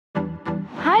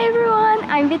Hi everyone,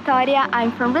 I'm Vitoria, I'm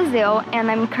from Brazil,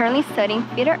 and I'm currently studying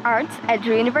theater arts at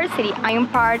Drew University. I am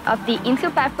part of the Into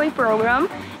Pathway program,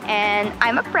 and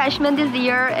I'm a freshman this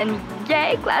year, and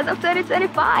yay, class of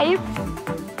 2025!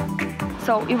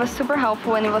 So it was super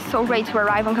helpful, and it was so great to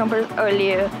arrive on campus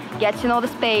earlier, get to know the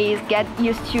space, get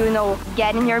used to,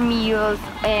 getting your meals,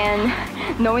 and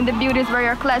knowing the buildings where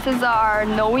your classes are,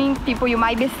 knowing people you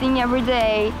might be seeing every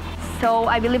day. So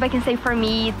I believe I can say for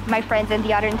me, my friends and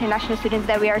the other international students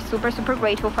that we are super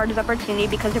grateful for this opportunity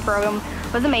because the program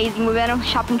was amazing. We went on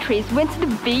shopping trips, went to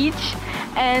the beach,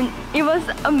 and it was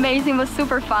amazing, it was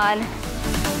super fun.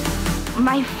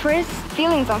 My first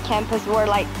feelings on campus were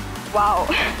like, wow,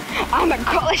 I'm a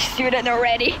college student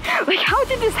already. Like, how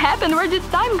did this happen? Where did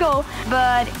time go?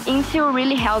 But Intel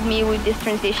really helped me with this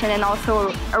transition, and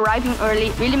also arriving early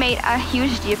really made a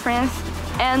huge difference.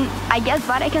 And I guess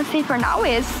what I can say for now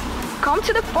is, come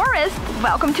to the forest.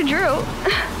 Welcome to Drew.